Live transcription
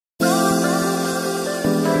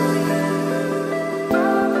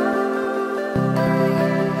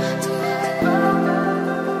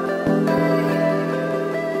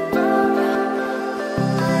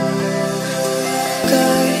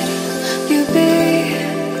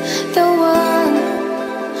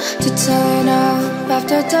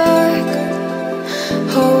after dark.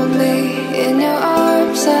 Hold me in your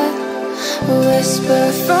arms and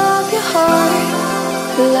whisper from your heart.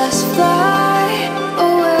 Let's fly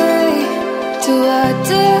away to a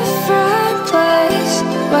different place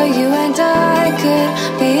where you and I could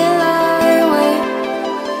be aligned with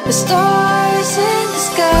the stars in the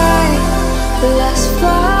sky. Let's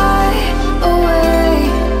fly away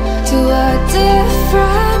to a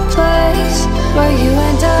different place where you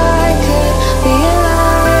and I could be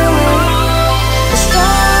aligned with the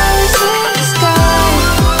stars in the sky.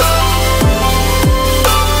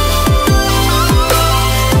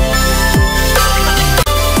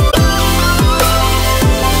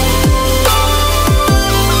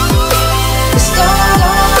 The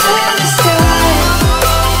stars in the sky.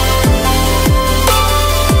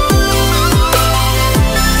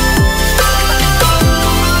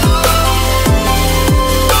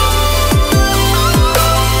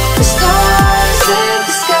 The stars in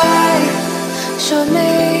the sky show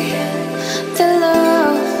me the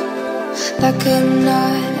love that could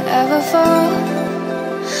not ever fall.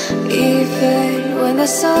 Even when the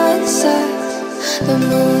sun sets, the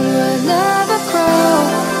moon will never grow.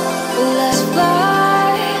 Let's fly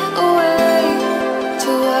away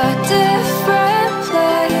to a different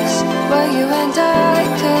place where you and I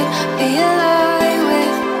could be aligned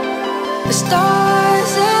with the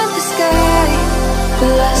stars in the sky.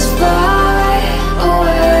 Let's fly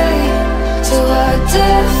away to a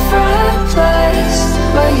different place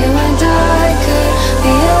where you and I could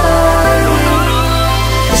be aligned with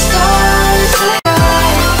the stars in the sky.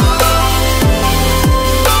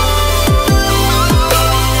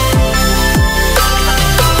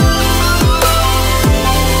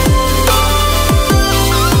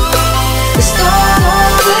 The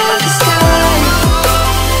stars in the sky.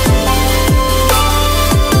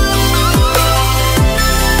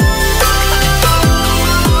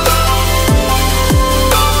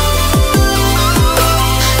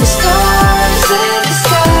 The stars in the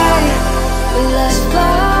sky. Let's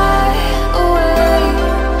fly away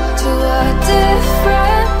to a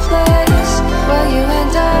different place where you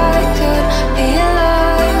and I could be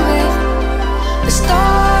aligned with the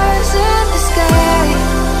stars in the sky.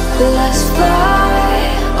 Let's fly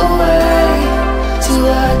away to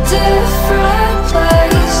a different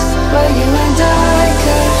place where you and I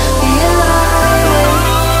could be aligned with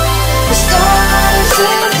the stars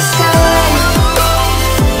in the sky.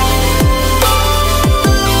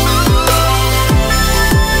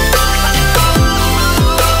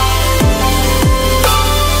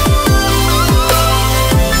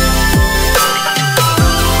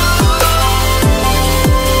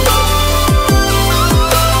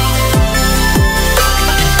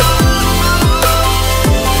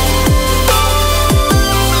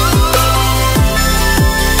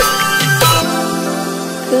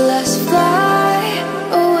 Let's fly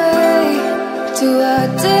away to a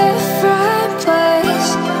different place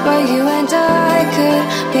where you and I could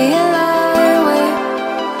be aligned with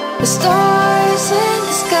the stars in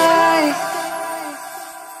the sky.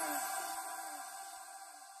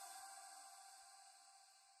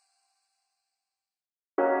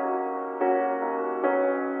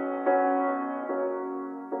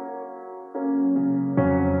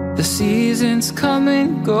 The seasons come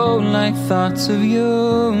and go like thoughts of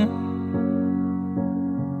you.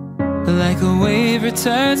 Like a wave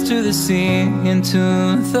returns to the sea into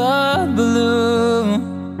the blue.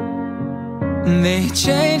 They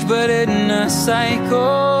change but in a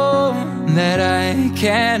cycle that I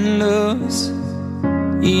can't lose.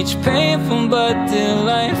 Each painful but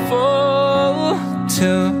delightful to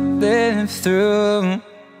live through.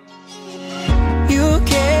 You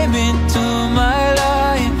came into my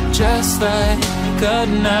life just like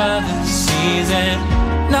another season.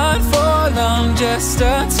 Not for long, just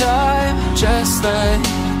a time, just like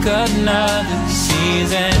another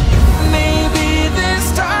season. Maybe this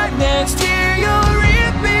time next year you'll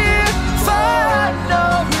reap me for no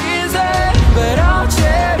reason. But I'll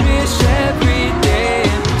cherish every day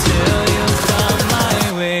until you come my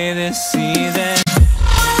way this season.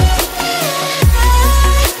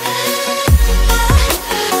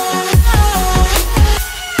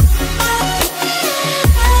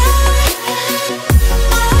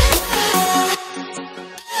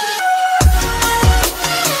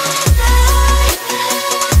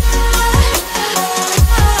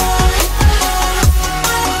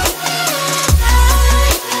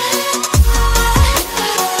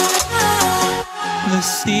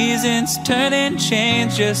 Seasons turn and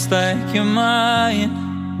change just like your mind.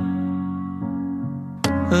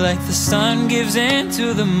 Like the sun gives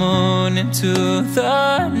into the moon, into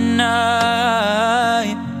the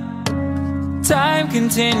night. Time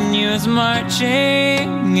continues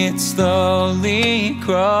marching, it slowly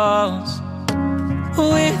crawls.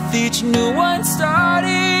 With each new one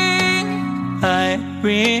starting, I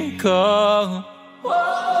recall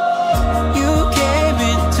you came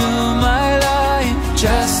into my life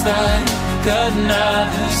just like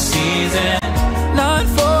another season. Not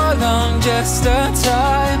for long, just a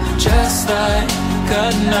time, just like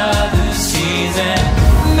another season.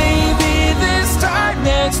 Maybe this time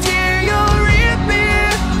next year you'll reappear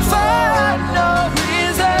for no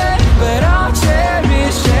reason, but I'll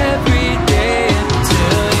cherish every day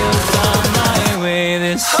until you come my way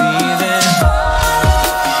this season.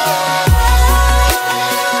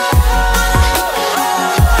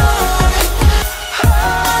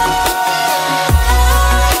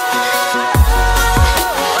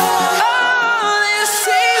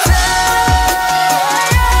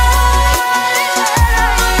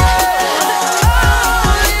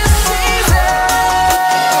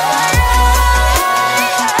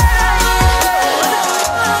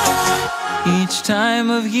 Time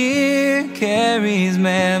of year carries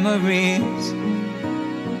memories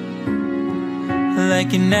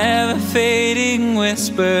like a never fading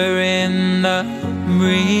whisper in the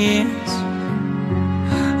breeze.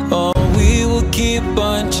 Oh, we will keep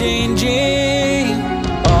on changing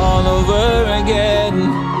all over again.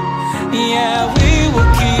 Yeah, we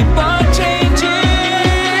will keep on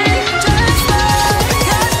changing just like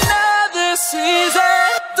another season.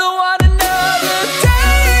 Don't want another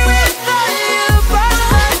day without you by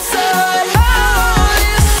my side. Oh,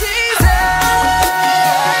 this season.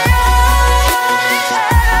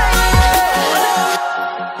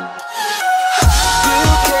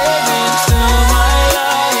 You came into my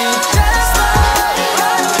life just like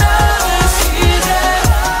another season.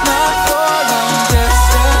 Not for long, just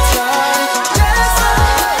a time, just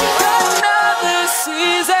like another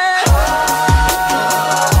season.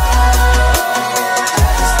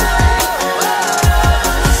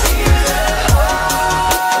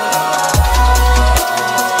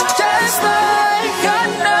 Just like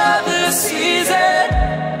another season.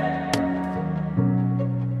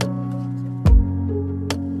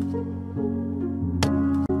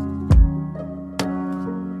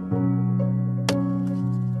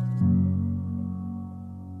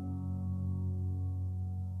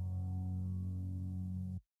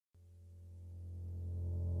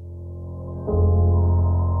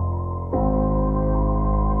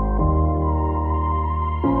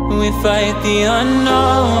 We fight the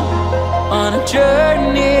unknown on a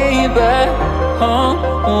journey back home.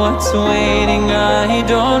 What's waiting, I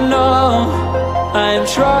don't know. I'm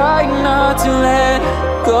trying not to let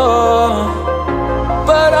go,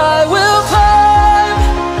 but I will climb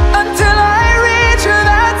until I reach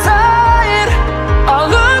that side. I'll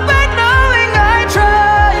look back knowing I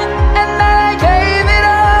tried, and that I gave it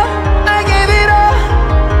all, I gave it all,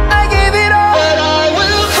 I gave it all. But I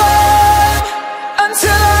will climb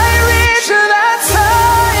until I reach that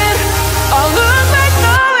side. I'll look back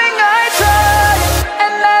knowing I tried,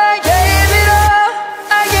 and that I gave it all,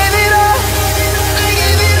 I gave it all, I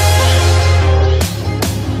gave it all.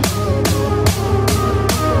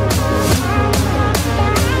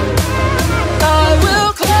 I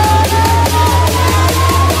will climb.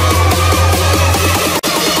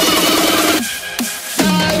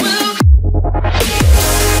 I will.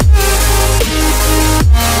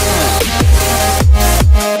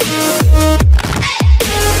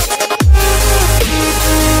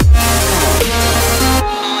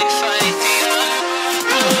 We fight the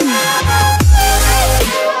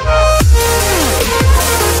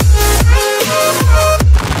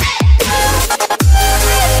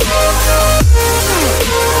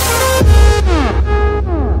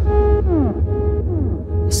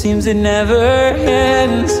Seems it never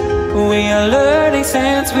ends. We are learning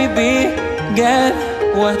since we began.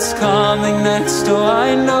 What's coming next? Oh,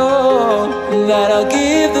 I know that I'll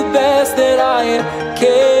give the best that I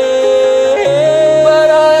can. But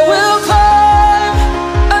I will climb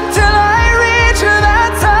until I reach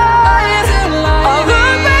that side. I'll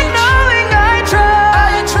look back knowing I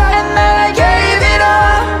tried, and that I gave it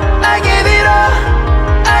all, I gave it all,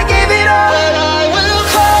 I gave it all. But I will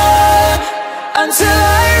climb until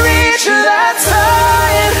I reach that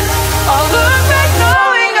side. I'll look back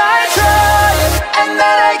knowing I tried, and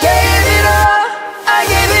that I gave it all, I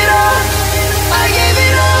gave it all, I gave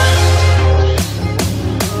it all.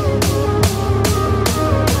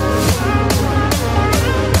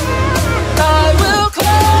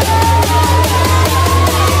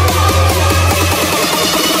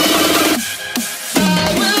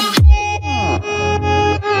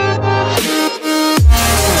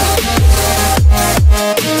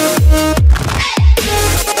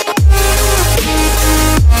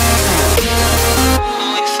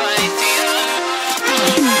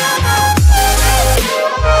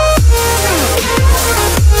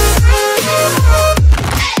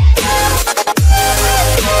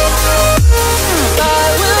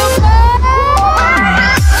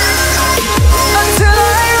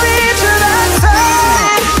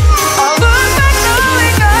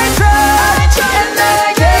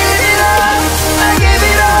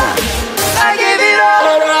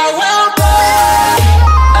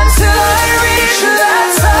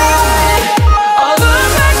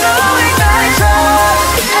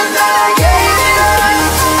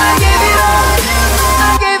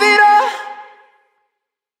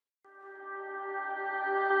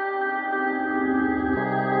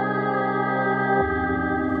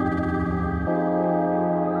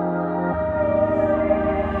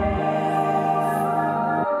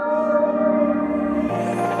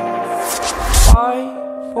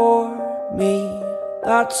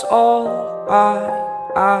 that's all I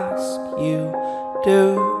ask you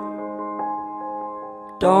do.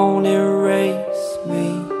 Don't erase me.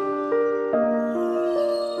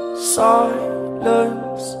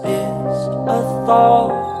 Silence is a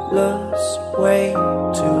thoughtless way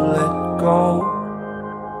to let go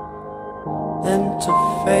and to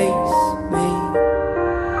face me.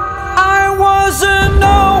 I wasn't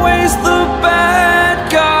always the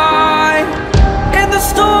bad guy in the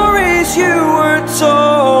stories you were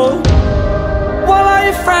told. What are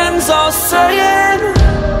your friends all saying?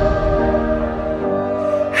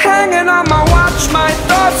 Hanging on my watch, my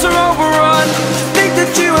thoughts are overrun. To think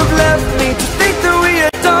that you have left me, to think that we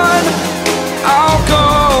are done. I'll go,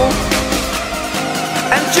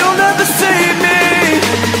 and you'll never see me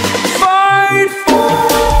fight for.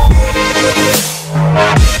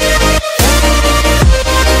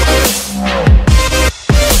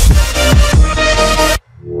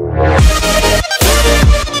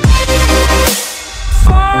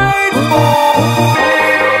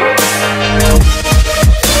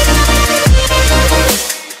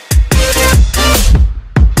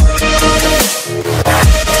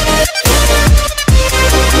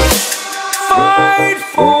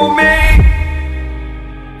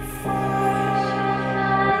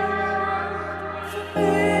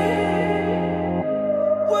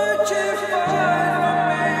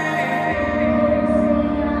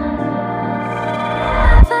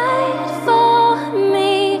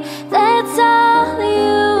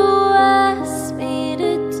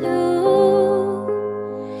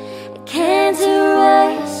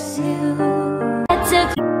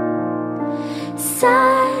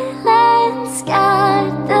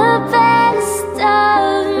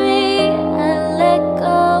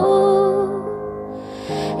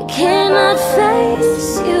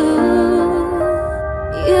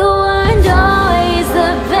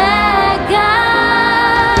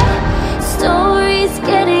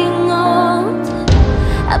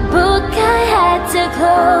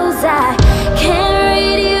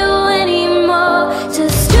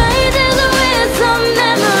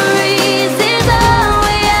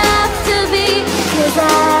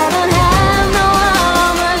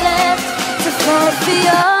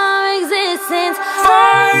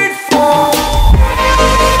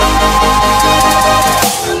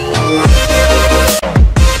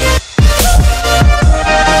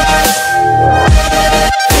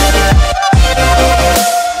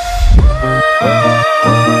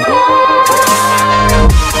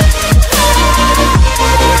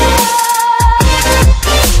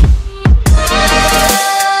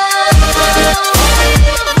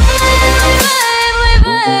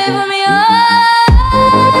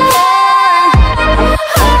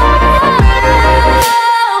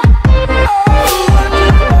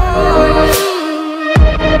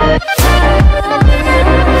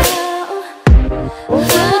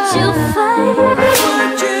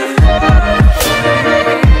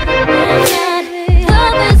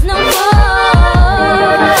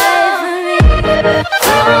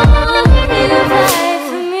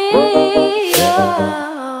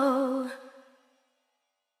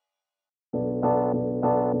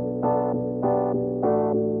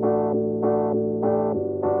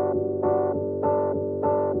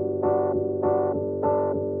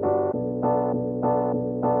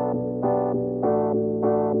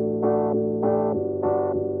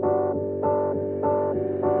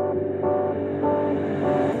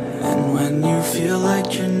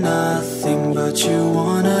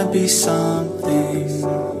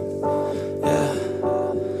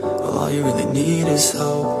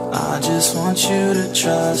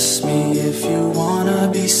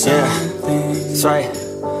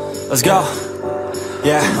 Let's go.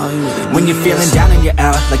 Yeah, when you're feeling down and you're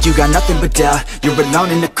out, like you got nothing but doubt, you're alone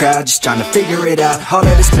in the crowd, just trying to figure it out. All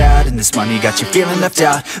that is bad, and this money got you feeling left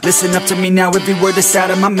out. Listen up to me now, every word that's out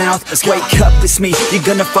of my mouth. Wake up, it's me. You're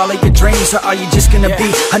gonna follow your dreams, or are you just gonna be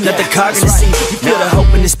another cog in the scene? You feel the hope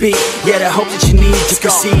in this beat, yeah, the hope that you need to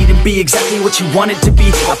proceed and be exactly what you want it to be.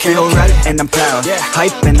 I feel right, and I'm proud,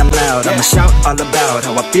 hype and I'm loud. I'ma shout all about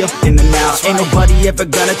how I feel in the now. Ain't nobody ever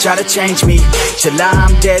gonna try to change me till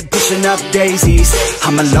I'm dead, pushing up daisies.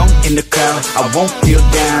 I'm alone in the crowd, I won't feel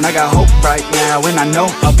down. I got hope right now, and I know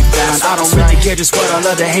I'll be found. I don't really care just what all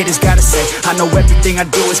other haters gotta say. I know everything I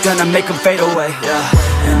do is gonna make them fade away.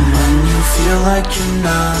 And when you feel like you're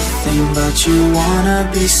nothing, but you wanna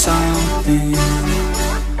be something,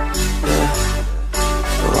 well,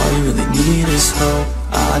 all you really need is hope.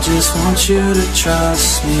 I just want you to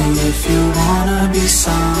trust me. If you wanna be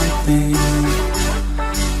something,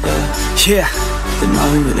 then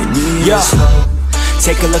all you really need is hope.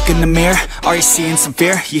 Take a look in the mirror, are you seeing some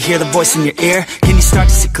fear? You hear the voice in your ear, can you start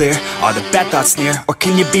to see clear? Are the bad thoughts near? Or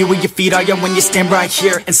can you be where your feet are, when you stand right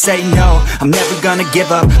here and say no? I'm never gonna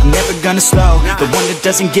give up, I'm never gonna slow. The one that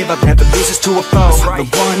doesn't give up, never loses to a foe. The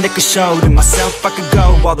one that could show to myself I could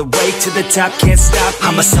go all the way to the top, can't stop me.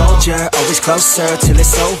 I'm a soldier, always closer till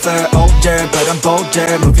it's over. Older, but I'm bolder,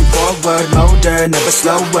 moving forward, older, never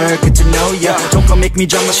slower. Good to know ya, don't go make me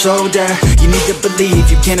drop my shoulder. You need to believe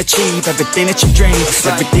you can achieve everything that you dream.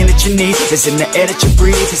 Everything that you need is in the air that you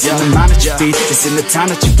breathe. It's in the mind that you feed, it's in the time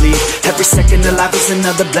that you bleed. Every second of life is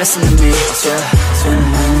another blessing to me. And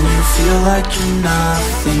when you feel like you're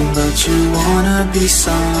nothing, but you wanna be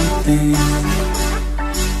something,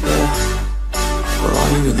 well, all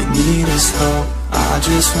you really need is hope. I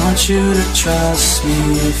just want you to trust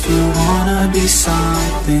me if you wanna be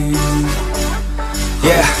something.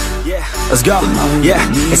 Let's go.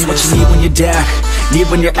 It's what you need when you're down, need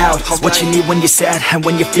when you're out. It's what you need when you're sad and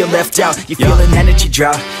when you feel left out. You feel an energy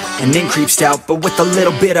drought and then creeps out, but with a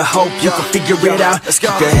little bit of hope you can figure it out.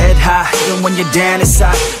 Keep your head high even when you're down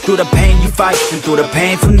inside. Through the pain you fight and through the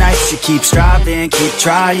painful nights you keep striving, keep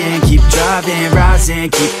trying, keep driving, rising,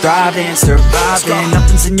 keep thriving, surviving.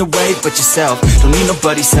 Nothing's in your way but yourself, don't need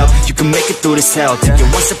nobody's help. You can make it through this hell. Take it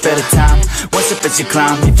one step at a time, one step as you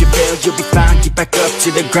climb. If you fail you'll be fine, get back up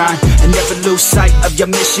to the grind and never lose sight of your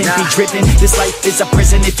mission. Be driven, this life is a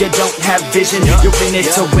prison if you don't have vision. You're in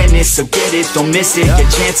it to win it, so get it, don't miss it. Your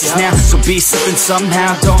chances now, so be something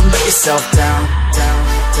somehow. Don't let yourself down.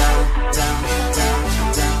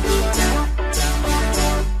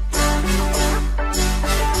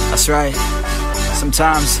 That's right.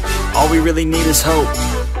 Sometimes all we really need is hope.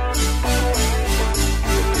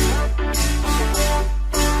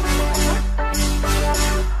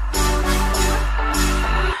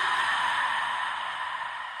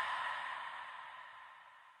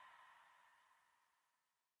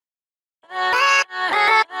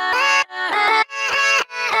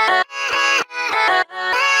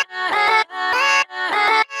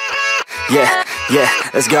 Yeah,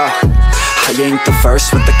 let's go. I ain't the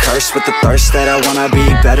first with the curse, with the thirst that I wanna be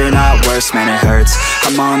better, not worse, man it hurts.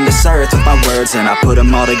 I'm on this earth with my words and I put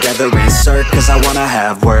them all together, insert, cause I wanna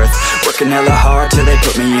have worth. Working hella hard till they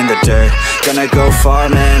put me in the dirt. Gonna go far,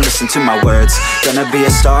 man, listen to my words. Gonna be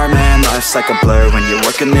a star, man, life's like a blur. When you're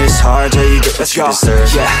working this hard, yeah, you get what you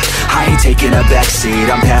deserve. Yeah, I ain't taking a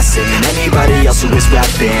backseat, I'm passing anybody else who is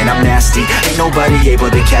rapping. I'm nasty, ain't nobody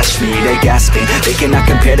able to catch me. They gasping, they cannot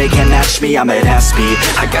compare, they can't match me. I'm at half speed,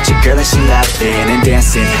 I got your girl and she laughing and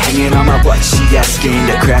dancing, hanging on my butt, she asking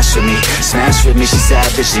to crash with me, smash with me. She's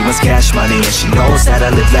savage, she wants cash money and she knows that I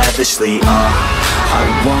live lavishly. I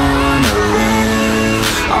wanna live,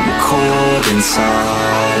 I'm cold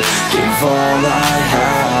inside. Give all I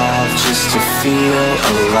have just to feel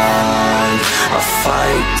alive. I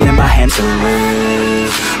fight in my hand to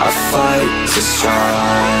live, I fight to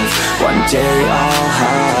strive. One day I'll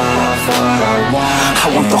have what I want. I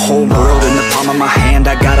want the whole world in the palm of my hand.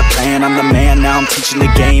 I got a plan, I'm the man. Now I'm teaching the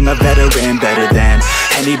game, a veteran, better than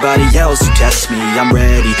anybody else who tests me. I'm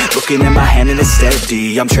ready, looking in my hand and it's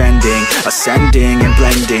steady. I'm trending, ascending and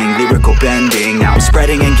blending, lyrical bending. Now I'm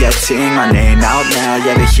spreading and getting my name out now.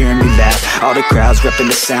 Yeah, they hearing me laugh, all the crowds repping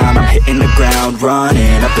the sound. I'm hitting the ground,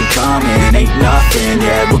 running, up and coming, ain't nothing.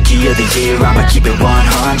 Yeah, rookie of the year, I'ma keep it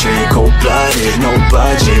 100. Cold-blooded, no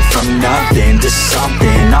budget, from nothing to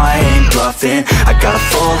something. I ain't bluffing, I got a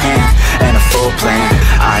full hand and a full plan.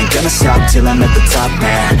 I ain't gonna stop till I'm at the top,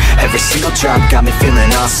 man. Every single drop got me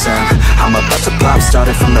feeling awesome. I'm about to pop,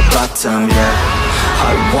 started from the bottom, yeah.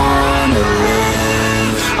 I wanna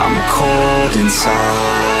live, I'm cold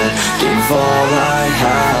inside. Give all I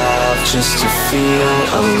have just to feel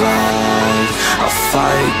alive. I'll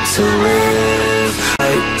fight to live,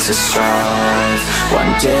 fight to strive.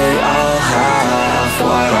 One day I'll have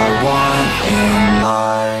what I want in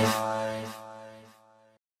life.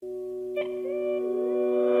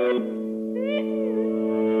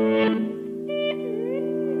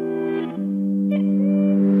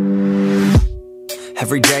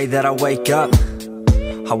 Every day that I wake up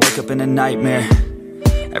in a nightmare.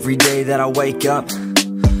 Every day that I wake up,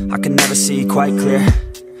 I can never see quite clear.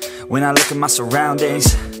 When I look at my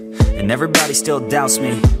surroundings, and everybody still doubts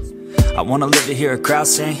me, I wanna live to hear a crowd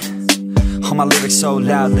sing all my lyrics so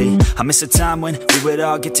loudly. I miss a time when we would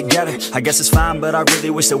all get together. I guess it's fine, but I really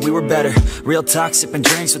wish that we were better. Real talk, sipping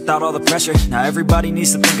drinks without all the pressure. Now everybody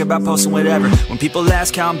needs to think about posting whatever. When people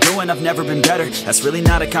ask how I'm doing, I've never been better. That's really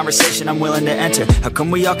not a conversation I'm willing to enter. How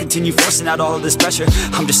come we all continue forcing out all of this pressure?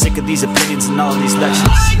 I'm just sick of these opinions and all of these lectures.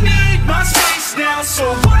 I need my space now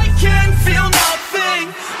so I can feel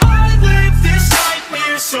nothing. I live this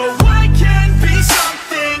nightmare so I can be something.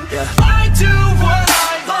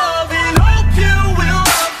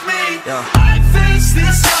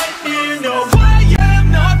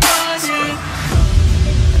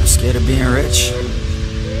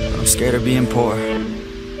 scared of being poor,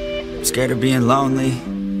 I'm scared of being lonely,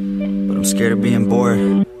 but I'm scared of being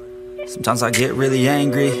bored. Sometimes I get really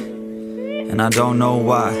angry, and I don't know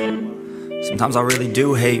why. Sometimes I really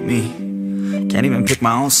do hate me, can't even pick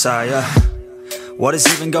my own side, yeah. What is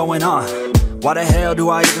even going on? Why the hell do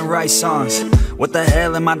I even write songs? What the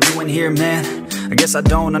hell am I doing here, man? I guess I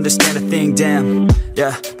don't understand a thing, damn.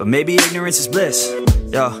 Yeah, but maybe ignorance is bliss.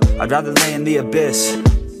 Yo, I'd rather lay in the abyss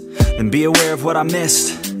than be aware of what I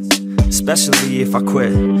missed, especially if I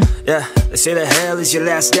quit. Yeah, they say that hell is your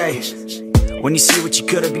last day, when you see what you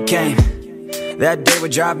could have became. That day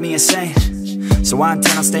would drive me insane, so I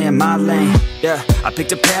intend on staying in my lane. Yeah, I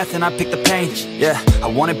picked a path and I picked the pain. Yeah, I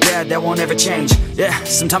want it bad, that won't ever change. Yeah,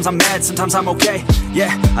 sometimes I'm mad, sometimes I'm okay.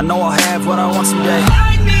 Yeah, I know I'll have what I want someday.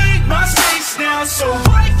 I need my space now so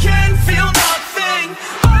I can feel nothing.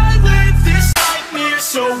 I live this nightmare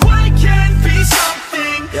so I can be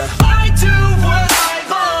something. Yeah. I do what I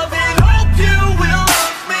love and hope you will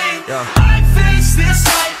love me. Yeah. I face this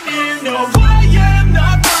nightmare, no I am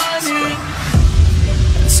not running.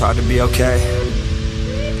 It's hard to be okay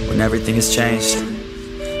when everything has changed.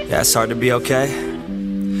 Yeah, it's hard to be okay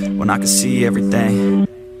when I can see everything.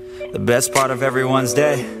 The best part of everyone's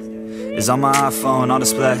day is on my iPhone on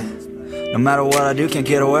display. No matter what I do, can't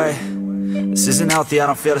get away. This isn't healthy, I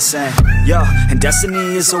don't feel the same. Yo, and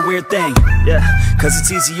destiny is a weird thing. Yeah, cause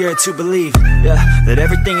it's easier to believe, yeah, that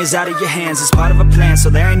everything is out of your hands. It's part of a plan, so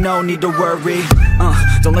there ain't no need to worry.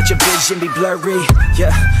 Don't let your vision be blurry.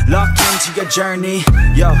 Yeah, lock into your journey.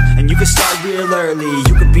 Yo, and you can start real early.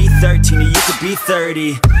 You could be 13 or you could be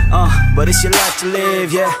 30. But it's your life to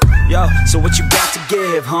live, yeah. Yo, so what you got to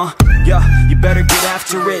give, huh? Yo, you better get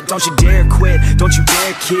after it. Don't you dare quit, don't you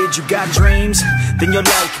dare kid. You got dreams, then you're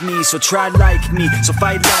like me. So try like me, so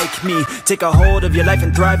fight like me. Take a hold of your life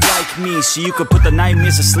and thrive like me, so you could put the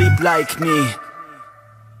nightmares to sleep like me.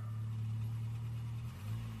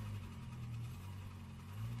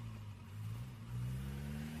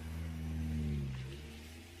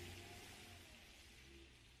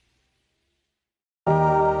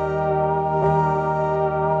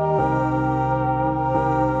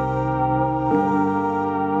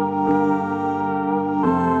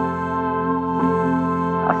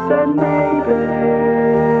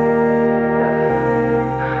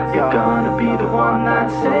 You're gonna be the one that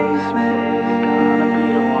saves me.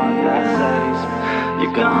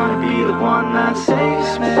 You're gonna be the one that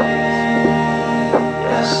saves me.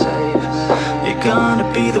 Yeah, save. You're gonna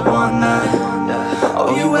be the one that.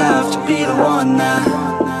 Oh, you have to be the one that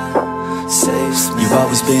saves me. You've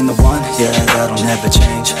always been the one, yeah, that'll never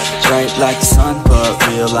change. Bright like the sun, but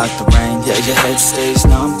real like the rain. Yeah, your head stays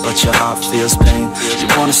numb, but your heart feels pain. You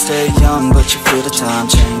wanna stay young, but you feel the time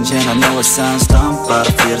change. And I know it sounds dumb, but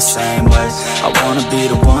I feel the same way. I wanna be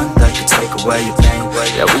the one that could take away your pain.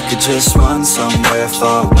 Yeah, we could just run somewhere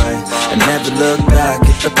far away and never look back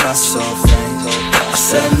at the past so faint. I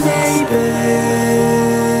said maybe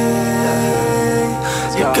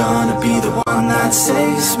you're gonna be the one that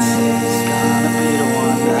saves me.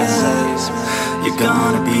 You're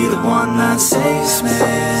gonna be the one that saves me.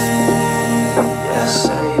 Yeah,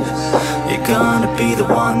 save. You're gonna be the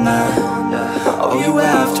one that. Oh, you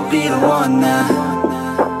have to be the one that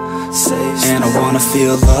saves me. And I wanna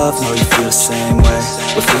feel love, know you feel the same way.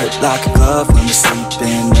 We fit like a glove when we're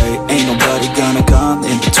sleeping late. Ain't nobody gonna come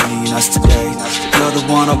in between us today. You're the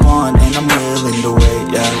one I want and I'm willing to wait,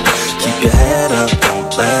 yeah. Keep your head up, don't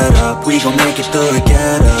let up. We gon' make it through it,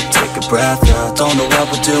 get up, take a breath, yeah. Don't know what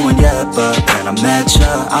we're doing yet, but when I met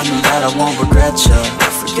ya, I knew that I won't regret ya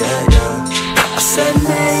or forget ya. I said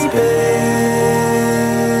maybe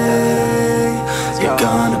you're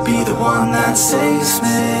gonna be the one that saves me.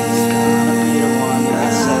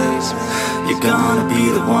 You're gonna be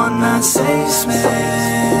the one that saves me.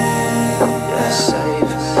 Yeah, save.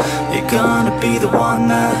 You're gonna be the one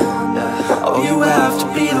that. Oh, you have to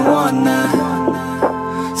be the one that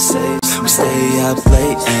saves me. We stay up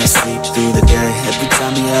late and sleep through the day. Every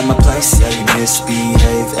time you're at my place, yeah, you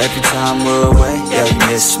misbehave. Every time we're away, yeah, you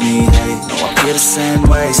miss me, hey. No, I feel the same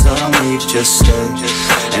way, so don't leave, just stay.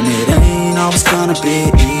 And it ain't always gonna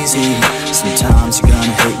be easy. Sometimes you're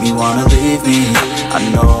gonna hate me, wanna leave me. I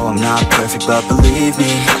know I'm not perfect, but believe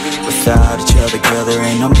me, without each other, girl, there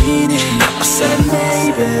ain't no meaning. I said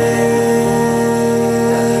maybe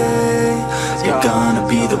you're gonna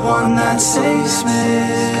be the one that saves me.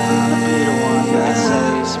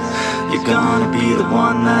 You're gonna be the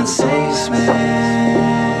one that saves me.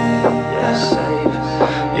 Yeah, save.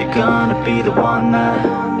 You're gonna be the one that.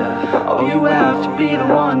 Oh, you have to be the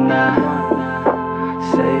one that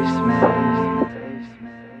saves me.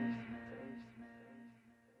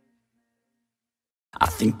 I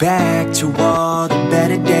think back to all the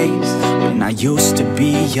better days when I used to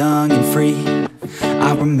be young and free.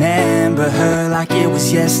 I remember her like it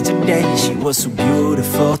was yesterday. She was so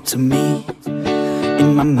beautiful to me.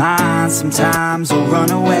 In my mind sometimes I'll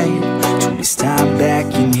run away to this time back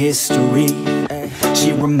in history.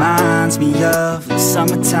 She reminds me of the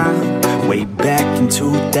summertime way back in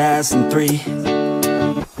 2003.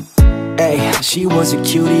 Hey, she was a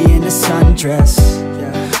cutie in a sundress.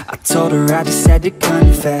 I told her I just had to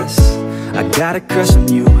confess, I got a crush on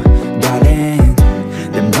you, darling.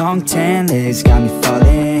 Them long tan legs got me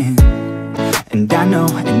falling. And I know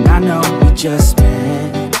we just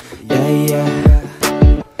met, yeah.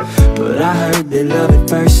 But I heard that love at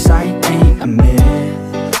first sight ain't a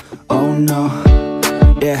myth. Oh no,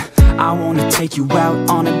 yeah. I wanna take you out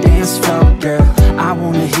on a dance floor, girl. I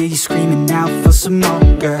wanna hear you screaming out for some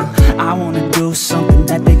more, girl. I wanna do something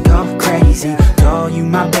that they call crazy. Call you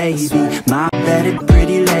my baby, my better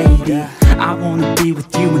pretty lady. I wanna be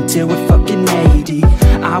with you until we're fucking 80.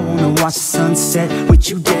 I wanna watch the sunset with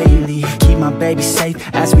you daily. Keep my baby safe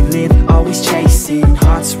as we live, always chasing.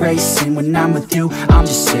 Hearts racing when I'm with you, I'm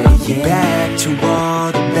just saying. Back to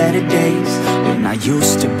all the better days when I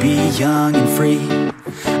used to be young and free.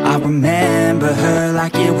 I remember her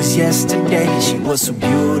like it was yesterday. She was so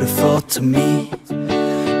beautiful to me.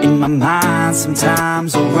 In my mind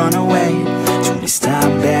sometimes I'll run away to this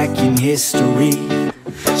time back in history.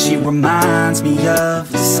 She reminds me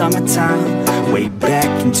of the summertime way back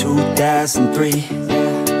in 2003.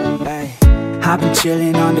 I've been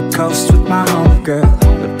chilling on the coast with my homegirl,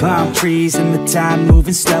 the palm trees and the time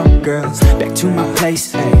moving slow, girls. Back to my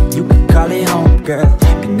place, hey, you can call it home, girl.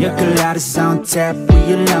 Pina coladas on tap,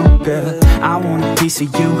 we alone, girl. I want a piece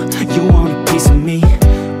of you, you want a piece of me.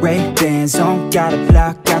 Ray-Bans on, gotta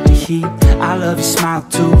block out the heat. I love your smile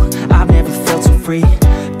too, I've never felt so free.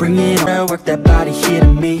 Bring it on, work that body here to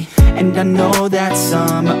me. And I know that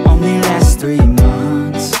summer only lasts 3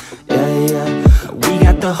 months, yeah. We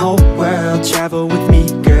got the whole world, travel with me,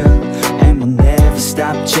 girl. And we'll never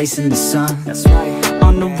stop chasing the sun. That's right.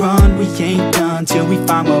 On the run, we ain't done till we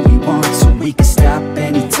find what we want. So we can stop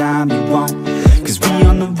anytime you want. Cause we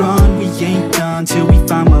on the run, we ain't done till we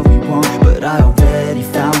find what we want. But I already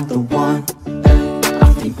found the one.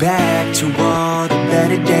 I think back to all the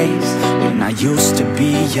better days when I used to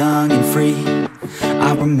be young and free.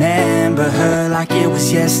 I remember her like it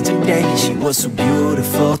was yesterday. She was so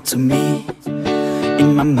beautiful to me.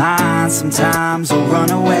 In my mind sometimes I'll run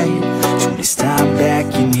away to this time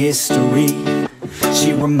back in history.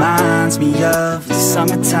 She reminds me of the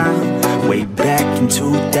summertime way back in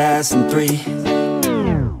 2003.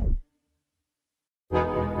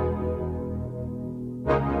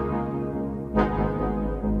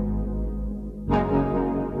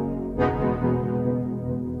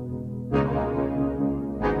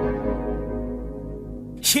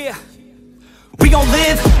 Yeah, we gon'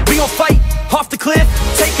 live, we gon' fight, off the cliff,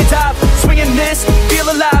 take a dive, swing and miss, feel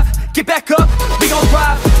alive, get back up, we gon'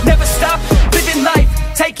 thrive, never stop, living life,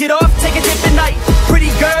 take it off, take a different night,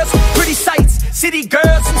 pretty girls, pretty sights, city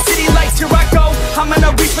girls and city lights, here I go, I'm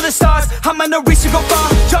gonna reach for the stars, I'm gonna reach to go far,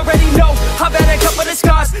 you already know, I've had a couple of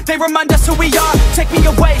scars, they remind us who we are, take me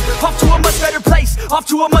away, off to a much better place, off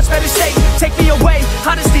to a much better state, take me away,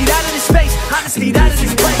 I just need out of this space, I just need out of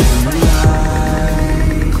this place.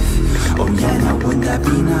 Oh yeah, now wouldn't that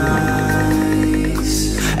be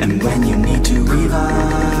nice? And when you need to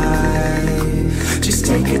revive, just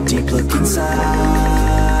take a deep look inside.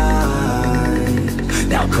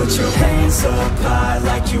 Now put your hands up high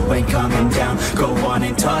like you ain't coming down. Go on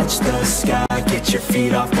and touch the sky, get your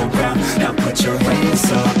feet off the ground. Now put your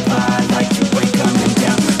hands up high like you ain't coming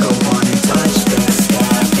down. Go on and touch the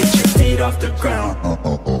sky, get your feet off the ground.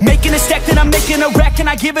 Making a stack, then I'm making a rack, and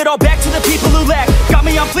I give it all back to the people who lack. Got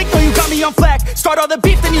me on fleek, no you got me on flack. Start all the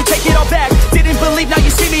beef, then you take it all back. Didn't believe, now you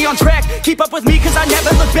see me on track. Keep up with me, cause I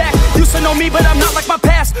never look back. Used to know me, but I'm not like my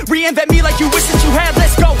past. Reinvent me like you wish that you had,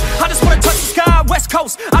 let's go. I just wanna touch the sky, west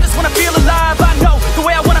coast. I just wanna feel alive, I know the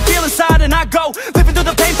way I wanna feel inside, and I go living through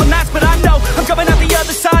the painful nights, but I know I'm coming out the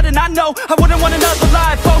other side, and I know I wouldn't want another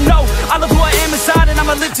life, oh no. I love who I am inside, and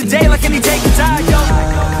I'ma live today like any day can die, yo.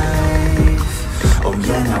 Oh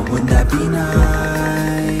yeah, now wouldn't that be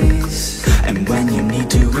nice? And when you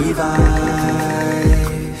need to revive,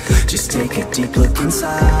 just take a deep look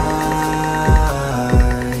inside.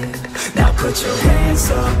 Now put your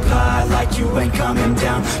hands up high like you ain't coming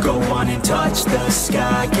down. Go on and touch the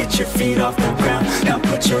sky, get your feet off the ground. Now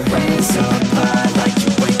put your hands up high like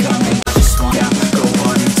you ain't coming down. Just one down, go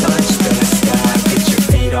on and touch the sky, get your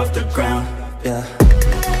feet off the ground, yeah.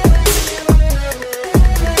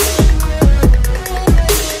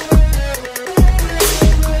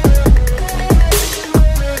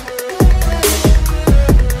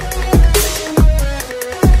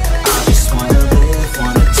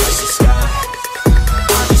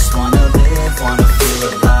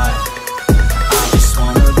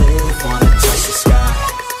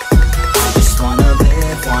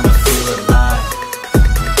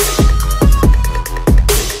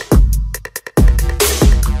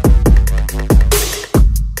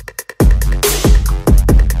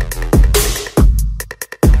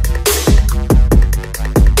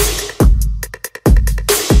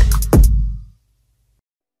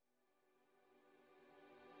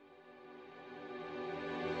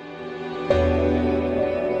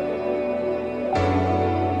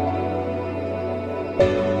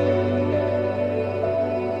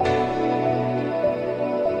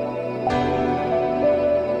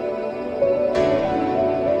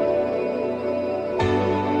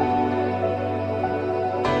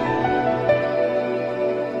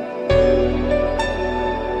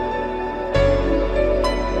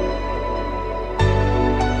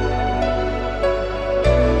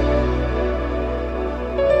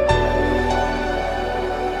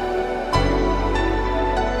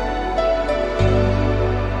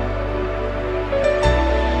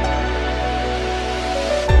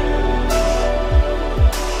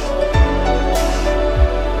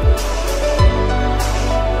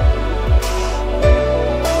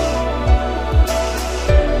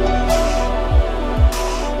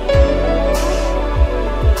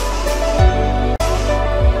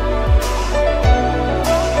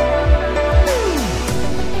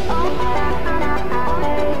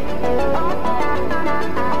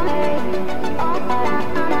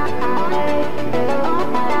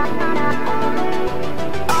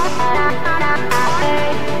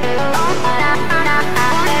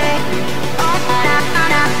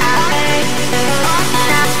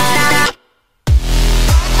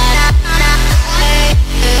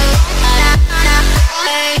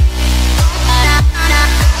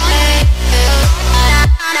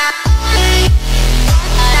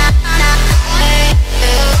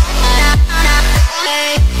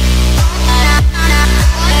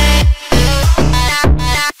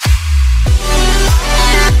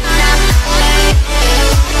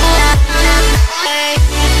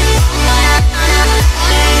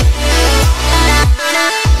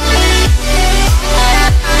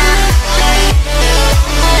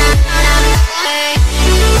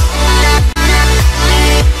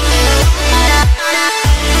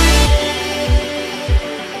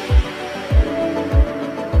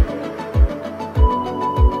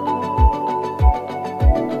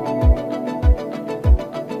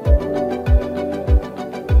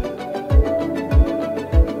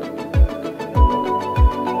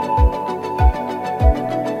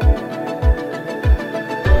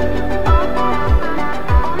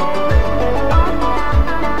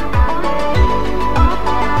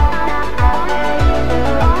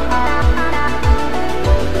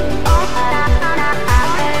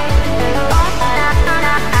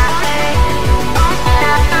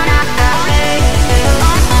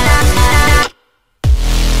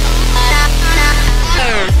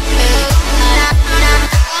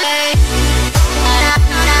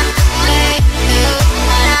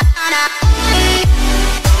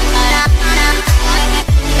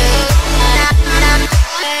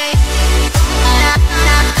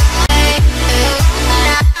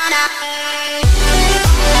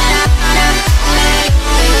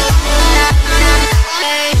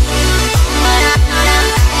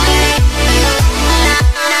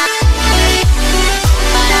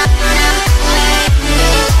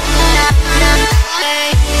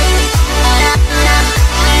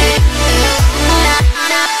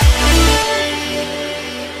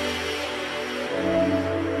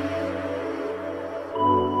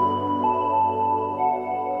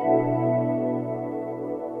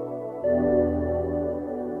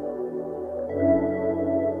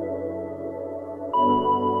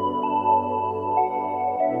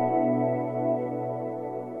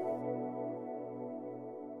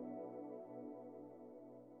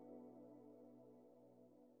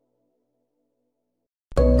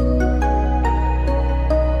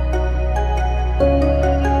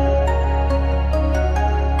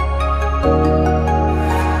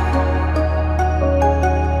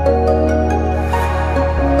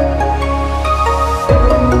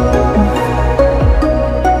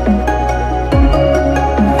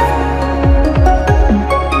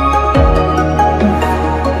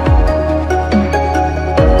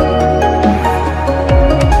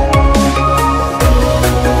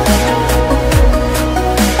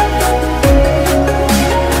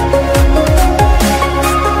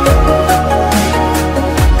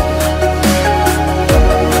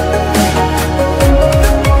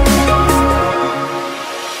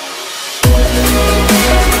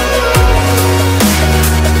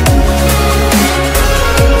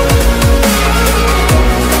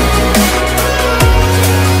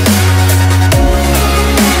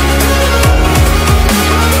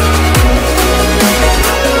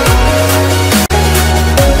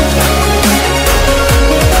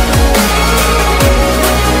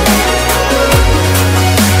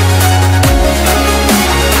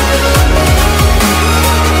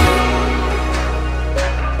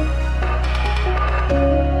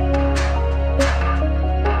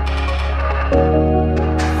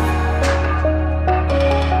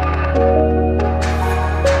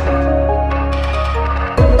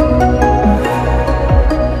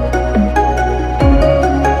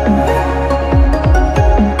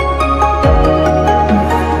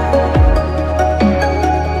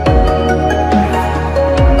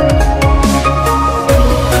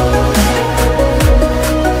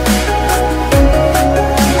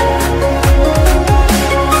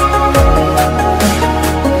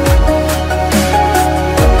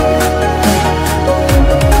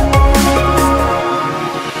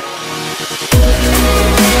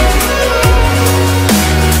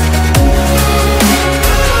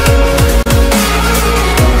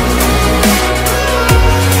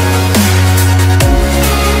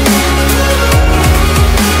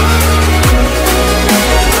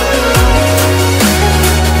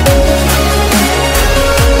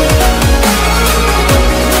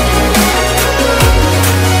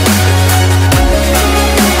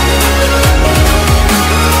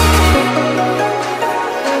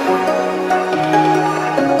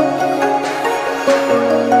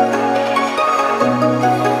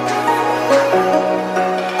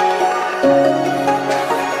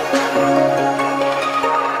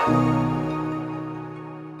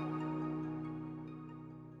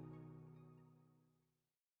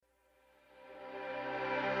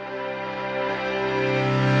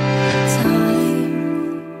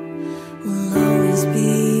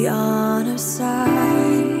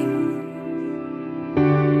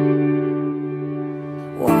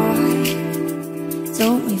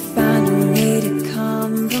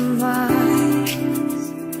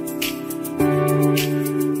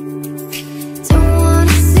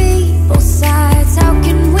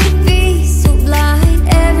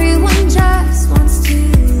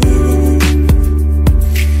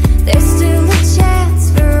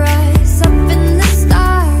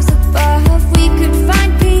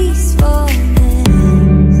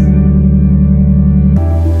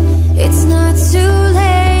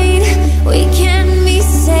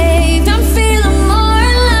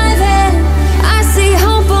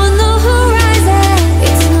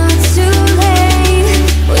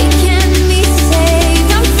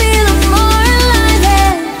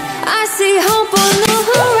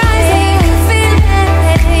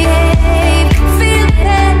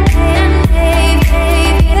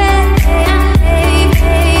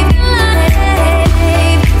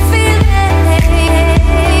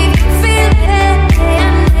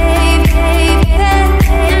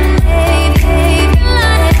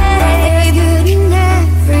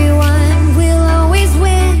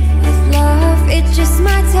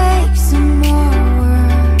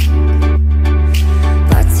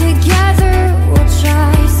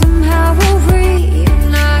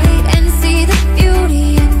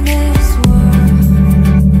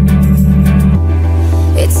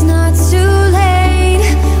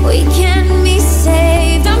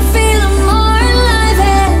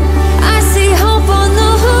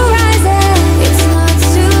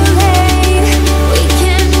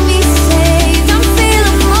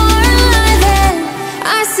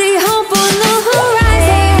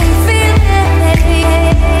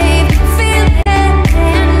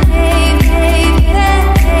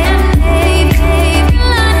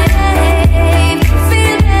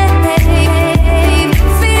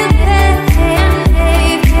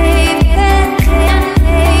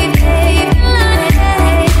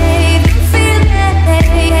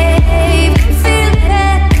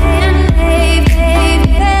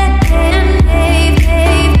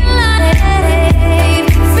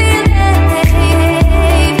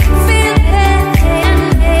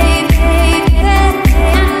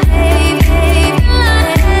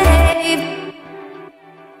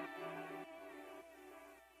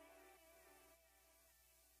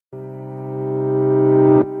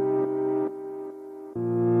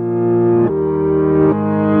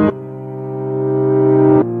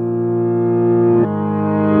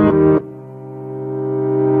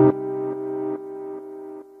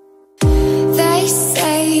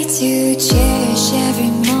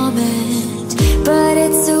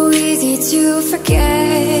 to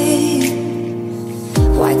forget?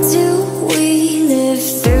 Why do we live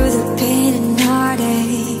through the pain and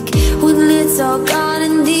heartache when it's all gone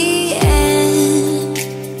in the end?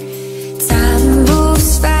 Time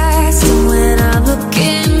moves fast, and when I'm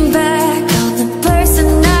looking back on the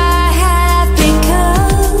person I have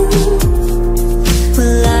become,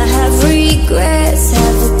 will I have regrets?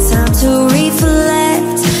 Have the time to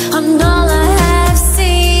reflect on all I have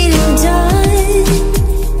seen and done?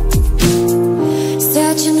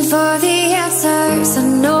 Searching for the answers I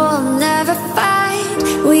know I'll never find.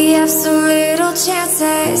 We have so little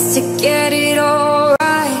chances to get it all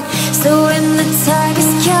right. So when the time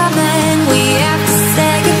is coming, we have to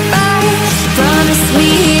say goodbye. Promise me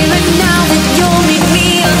here and now that you'll meet me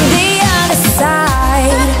on the other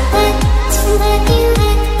side.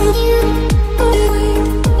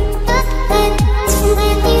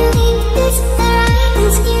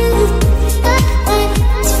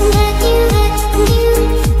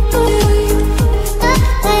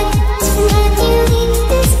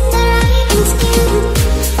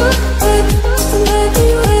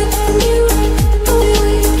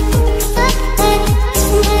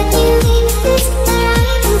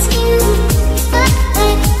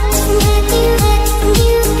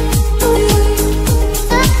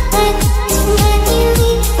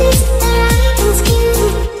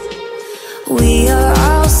 We are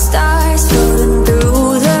all stars floating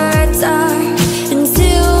through the dark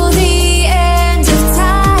until the end of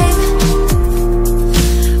time.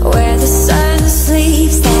 Where the sun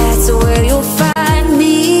sleeps, that's where you'll find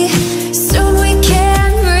me. Soon we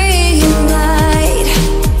can reunite.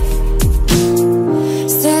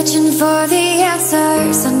 Searching for the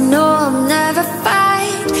answers I know I'll never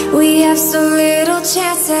find. We have so little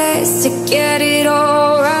chances to get it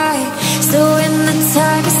all right. So when the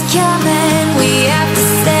time is coming, we have to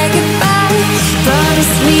say goodbye.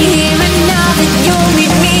 Promise me here and now that you'll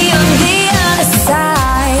meet me on the other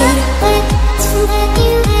side.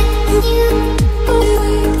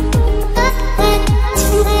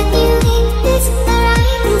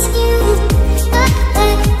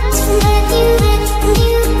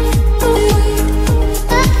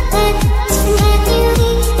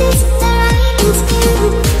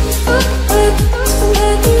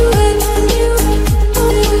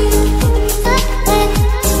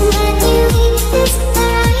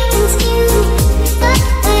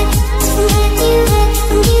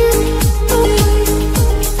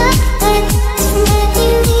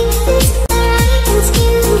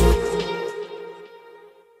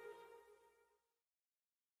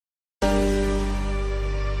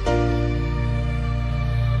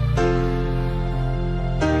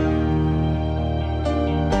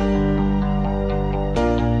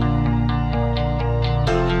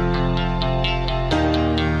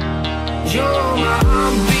 You're my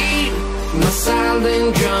heartbeat, my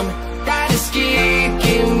silent drum, that is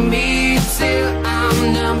kicking me till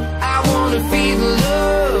I'm numb. I wanna feel the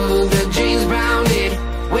love that James Brown did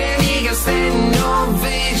when he got standing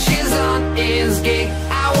ovations on his gig.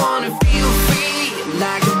 I wanna feel free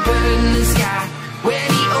like a bird in the sky when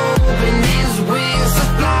he opened his wings to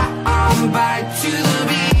fly on by to the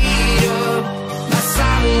beat of my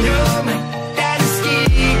silent drum, that is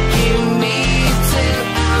kicking me till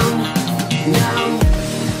I'm numb.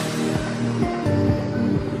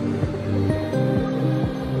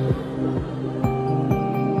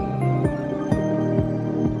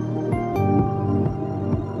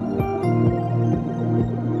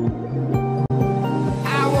 I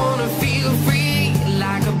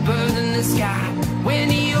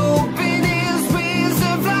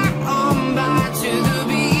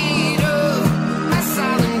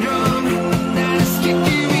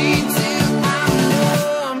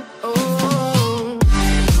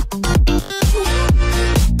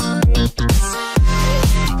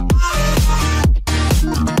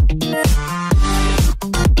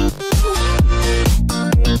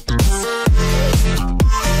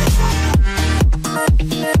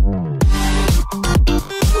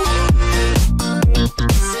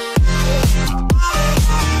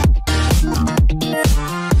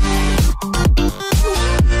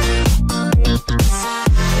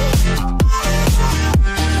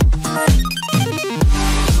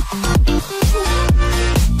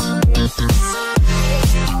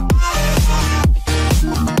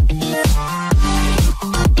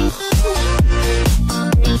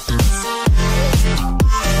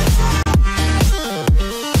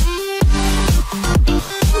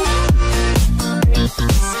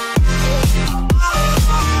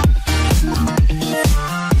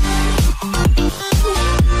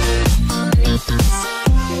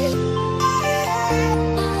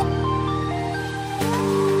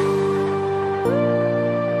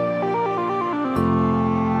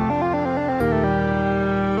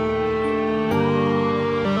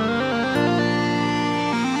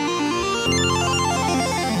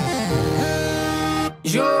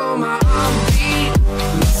You're my heartbeat,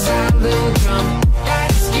 my silent drum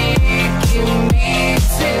that's kicking me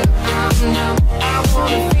till I'm numb. I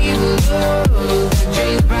wanna feel the love that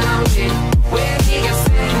James Brown did when he got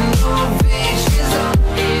sent ovations on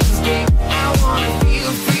his gig. I wanna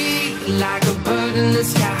feel free like a bird in the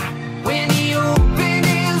sky when he opened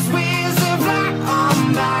his wings and fly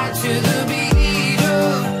on by to the beat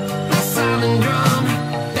of my silent drum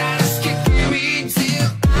that is kicking me till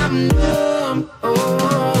I'm numb. Oh.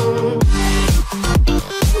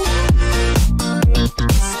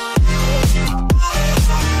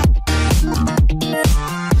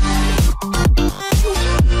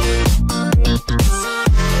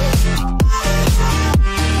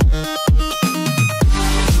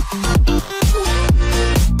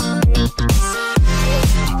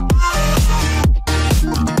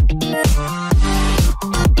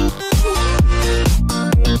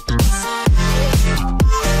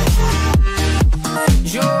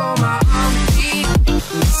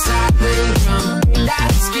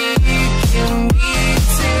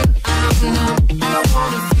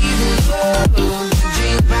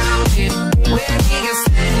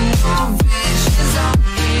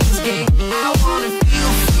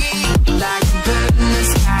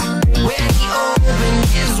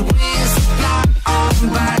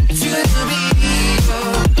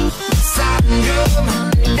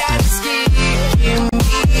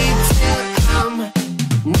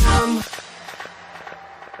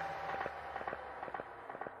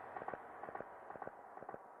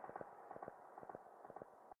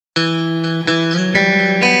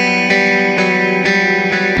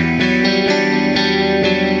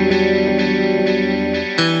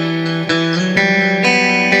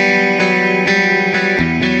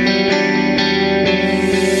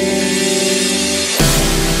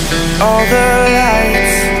 All the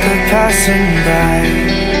lights, they're passing by,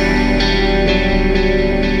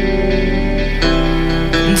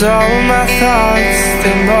 and all my thoughts,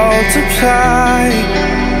 they multiply.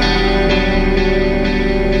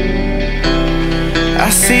 I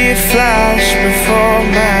see it flash before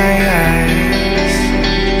my eyes.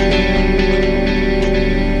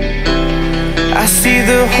 I see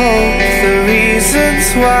the hope, the reasons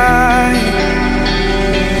why.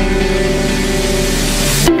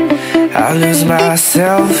 I lose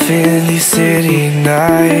myself in these city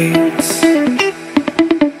nights.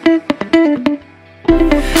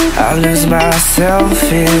 I lose myself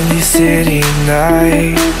in these city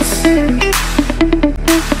nights.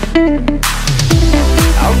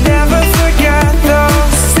 I'll never forget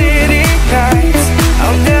those city nights.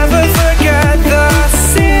 I'll never forget the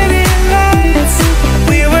city lights.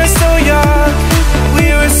 We were so young, we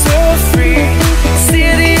were so free.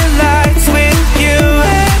 City lights with you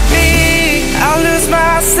and me. I'll lose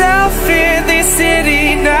myself in these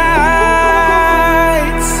city nights.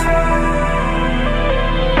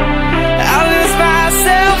 I'll lose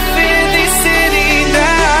myself in these city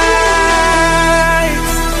nights.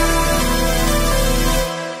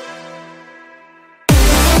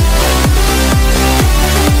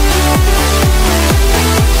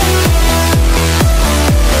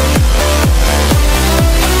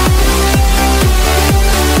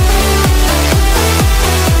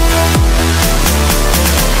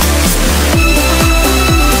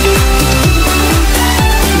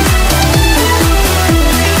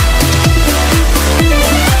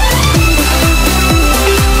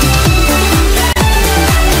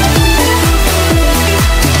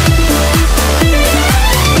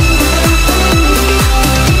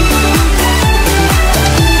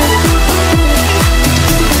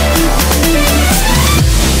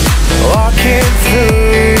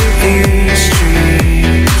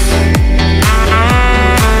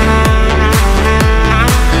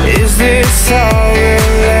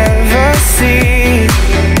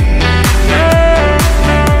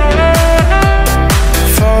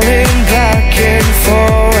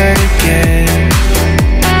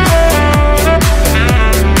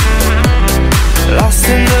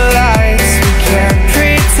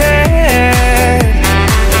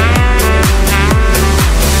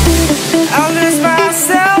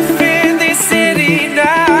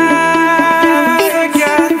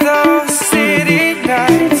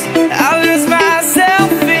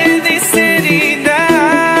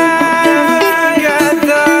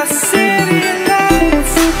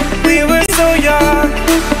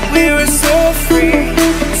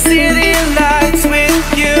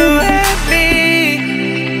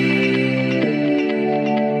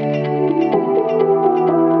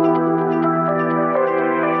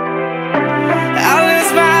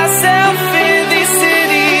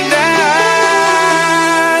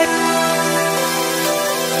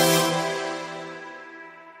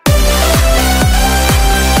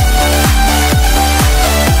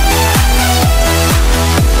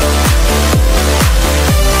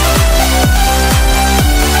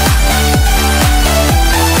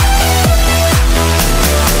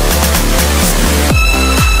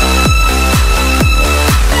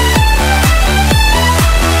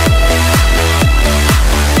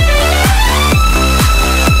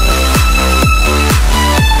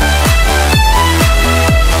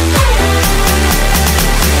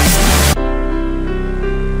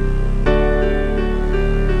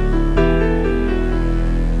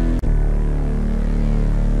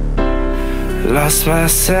 Lost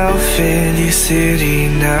myself in these city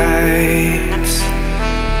nights.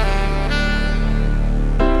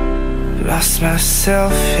 Lost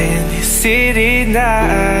myself in these city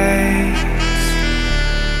nights.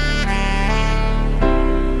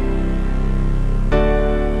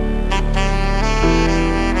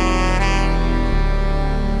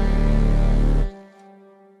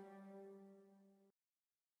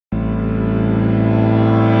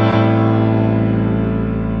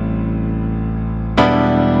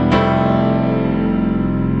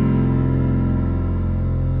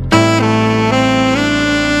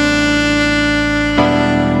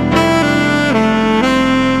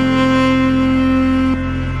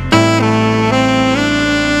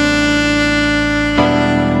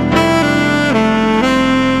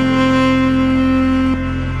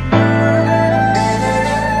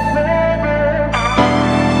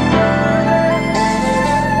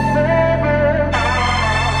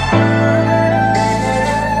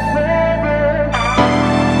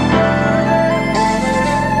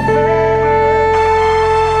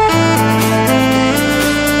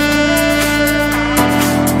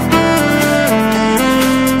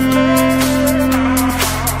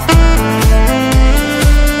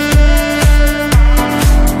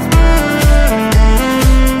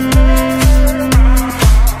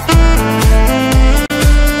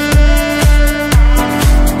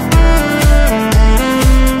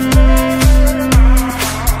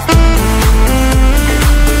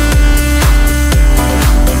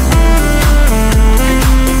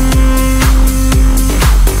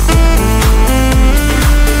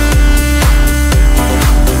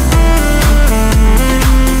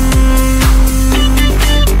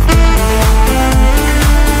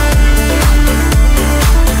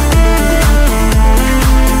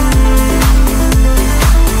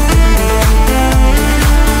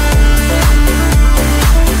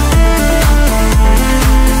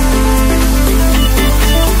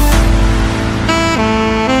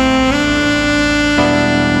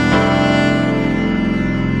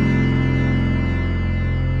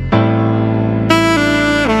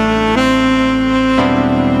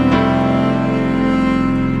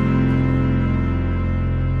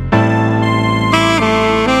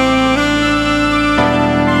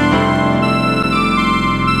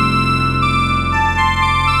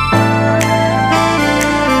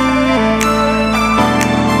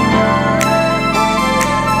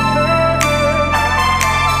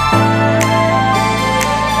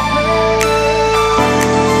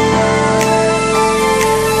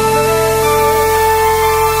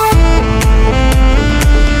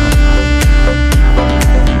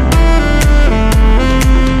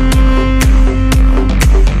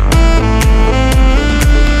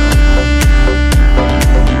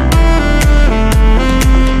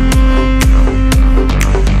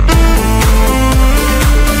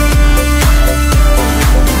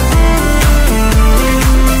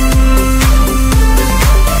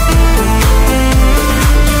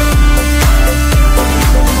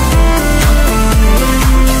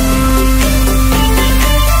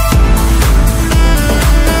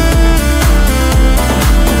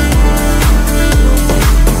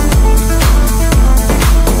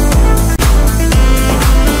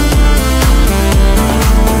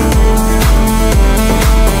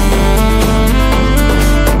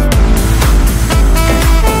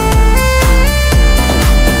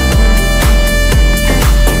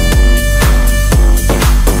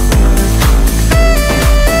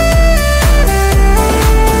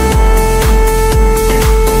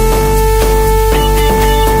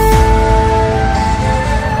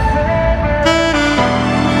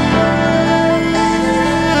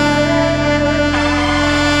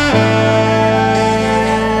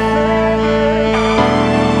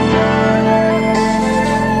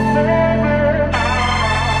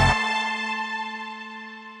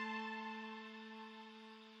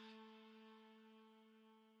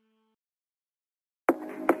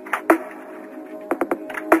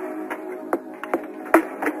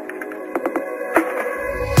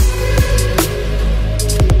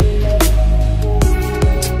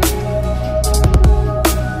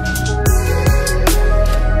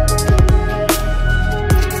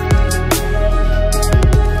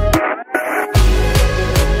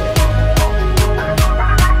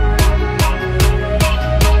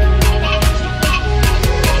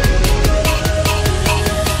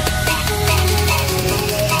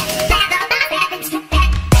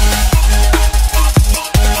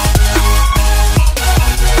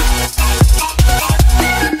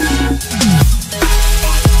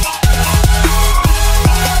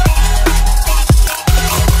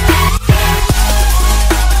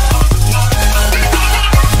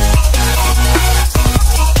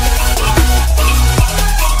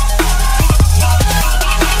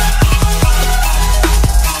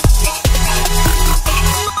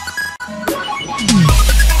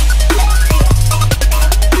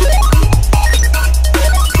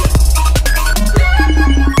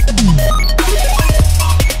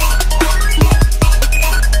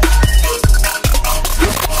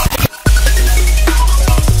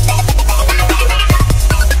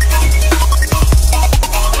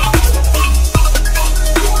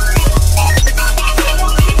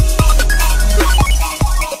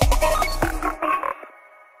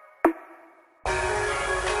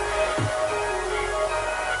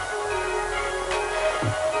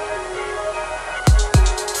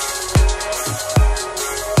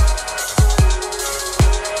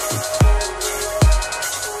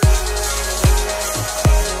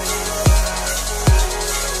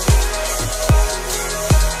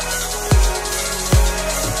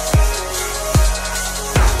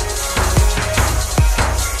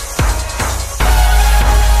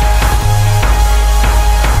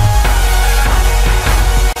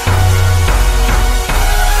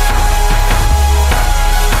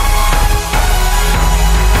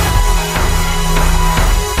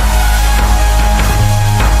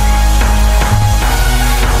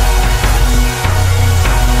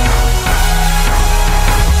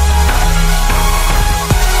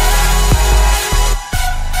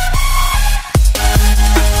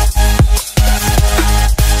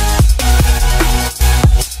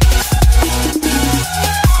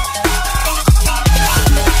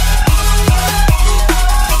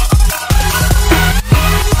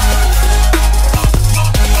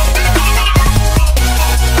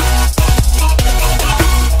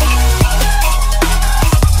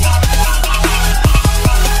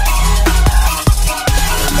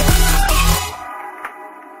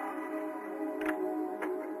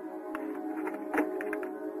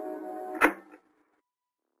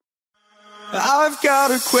 got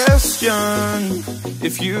a question.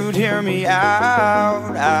 If you'd hear me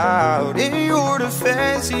out in your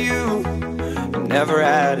defense, you never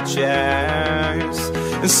had a chance.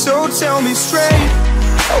 And so tell me straight,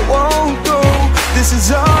 I won't go. This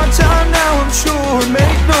is our time now, I'm sure.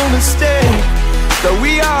 Make no mistake that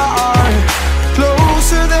we are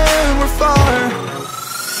closer than we're far.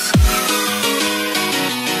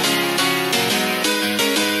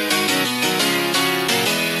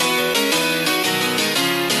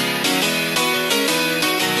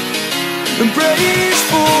 Embrace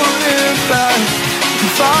for impact,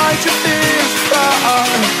 fight your fears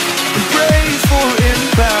fire. Embrace for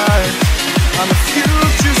impact, I'm the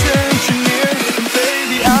future's engineer. And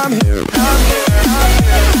baby, I'm here, I'm here, I'm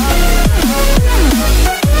here,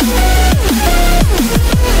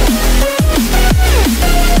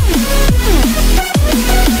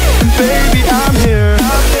 and baby, I'm here, I'm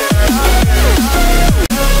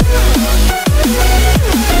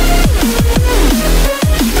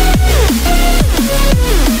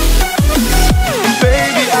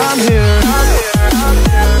here.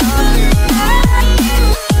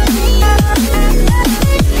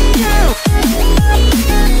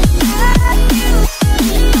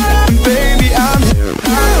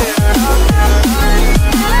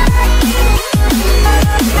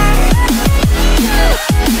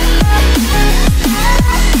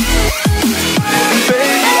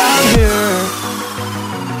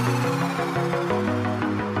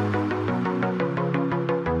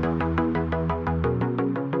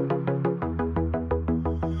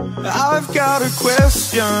 I've got a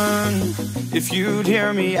question. If you'd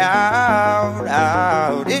hear me out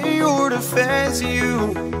in your defense,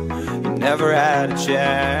 you never had a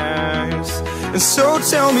chance. And so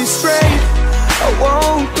tell me straight, I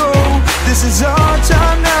won't go. This is our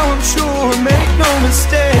time now, I'm sure. Make no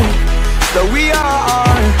mistake that we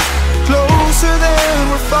are closer than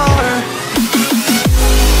we're far.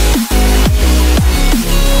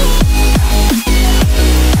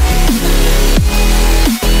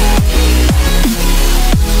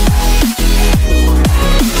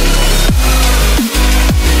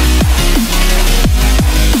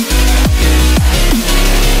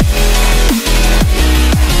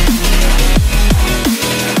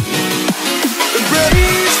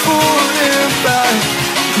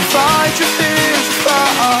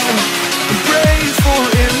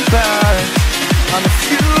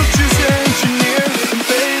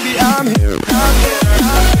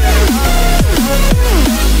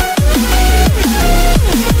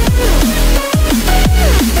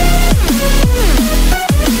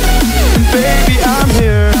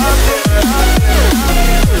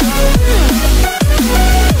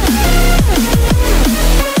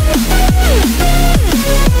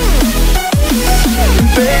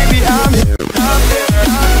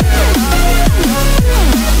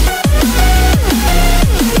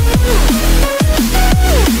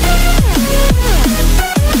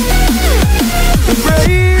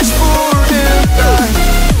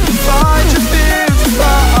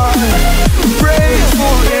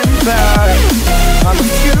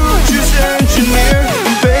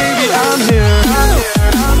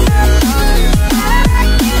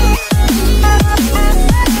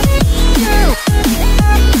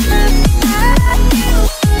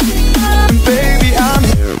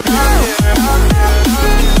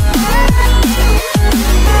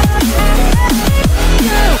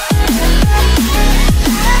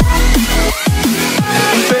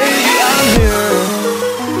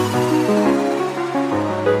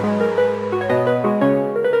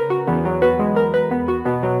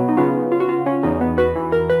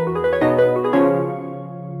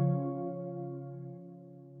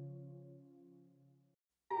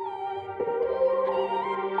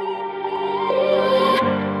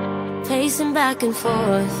 Back and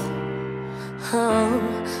forth.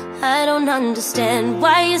 Oh, I don't understand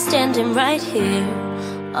why you're standing right here.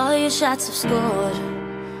 All your shots have scored.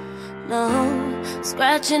 No,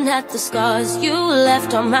 scratching at the scars you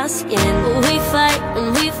left on my skin. We fight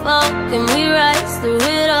and we fall and we rise through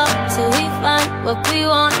it all till we find what we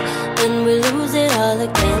want. Then we lose it all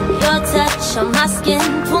again. Your touch on my skin,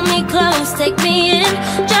 pull me close, take me in.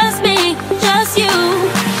 Just me, just you,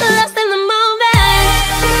 lost in the moment.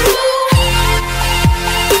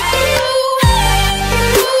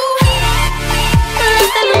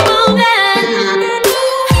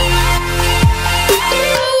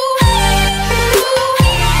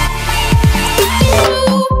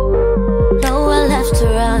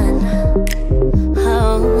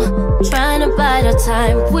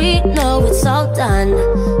 Time, we know it's all done.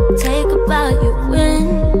 Take a bow, you win.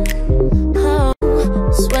 Oh,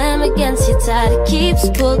 swam against your tide, it keeps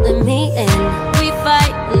pulling me in. We fight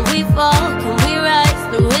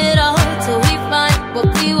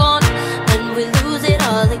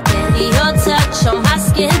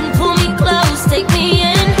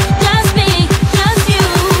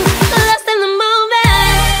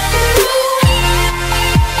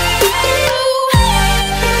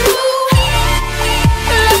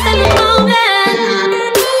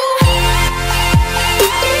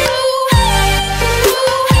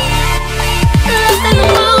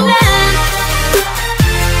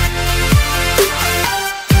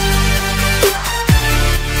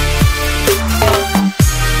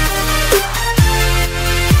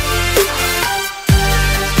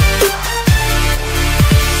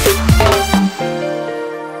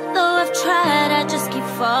tried, I just keep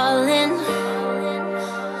falling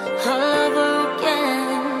all over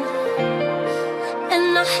again.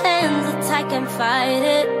 And our hands are tight, can't fight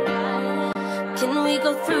it. Can we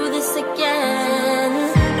go through this again?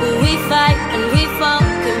 We fight and we fall.